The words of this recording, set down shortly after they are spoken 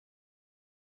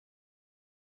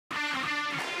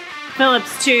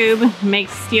Phillips Tube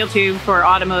makes steel tube for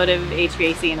automotive,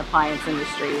 HVAC, and appliance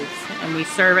industries. And we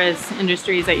service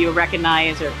industries that you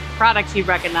recognize or products you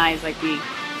recognize, like the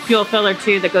fuel filler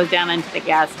tube that goes down into the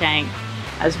gas tank,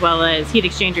 as well as heat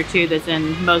exchanger tube that's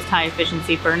in most high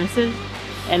efficiency furnaces.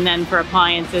 And then for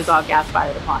appliances, all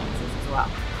gas-fired appliances as well.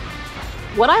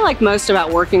 What I like most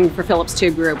about working for Phillips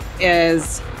Tube Group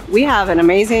is we have an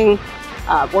amazing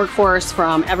workforce,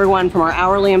 from everyone from our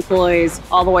hourly employees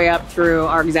all the way up through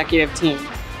our executive team.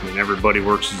 I mean, everybody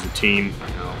works as a team.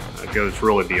 It goes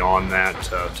really beyond that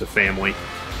to family.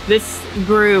 This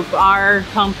group, our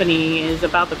company, is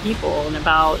about the people and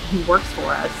about who works for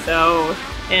us. So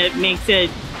it makes it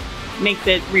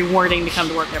rewarding to come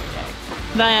to work every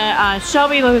day. The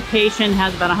Shelby location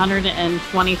has about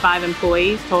 125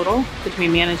 employees total,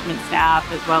 between management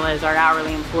staff as well as our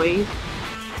hourly employees.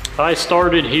 I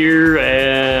started here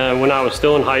when I was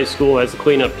still in high school as a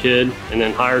cleanup kid, and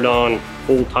then hired on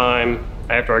full-time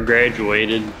after I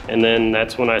graduated. And then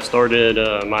that's when I started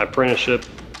my apprenticeship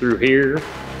through here,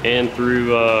 and through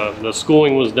the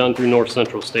schooling was done through North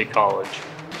Central State College.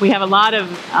 We have a lot of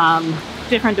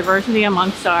different diversity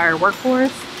amongst our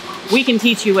workforce. We can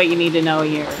teach you what you need to know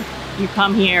here. You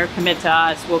come here, commit to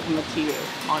us, we'll commit to you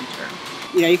long term.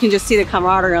 You know, you can just see the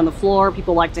camaraderie on the floor.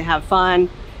 People like to have fun,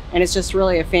 and it's just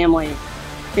really a family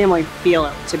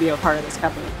feel to be a part of this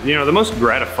company. You know, the most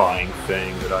gratifying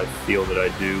thing that I feel that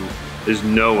I do is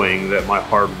knowing that my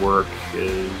hard work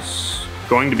is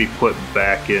going to be put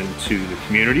back into the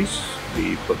communities,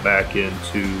 be put back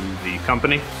into the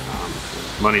company.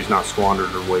 Money's not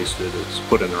squandered or wasted, it's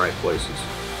put in the right places.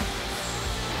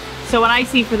 So what I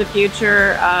see for the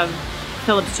future of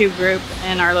Phillips Tube Group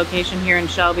and our location here in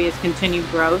Shelby is continued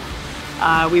growth.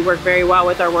 We work very well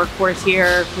with our workforce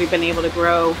here. We've been able to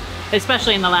grow,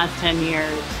 especially in the last 10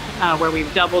 years, where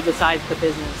we've doubled the size of the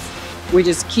business. We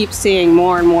just keep seeing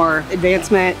more and more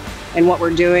advancement in what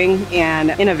we're doing and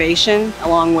innovation,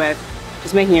 along with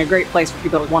just making it a great place for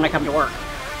people to want to come to work.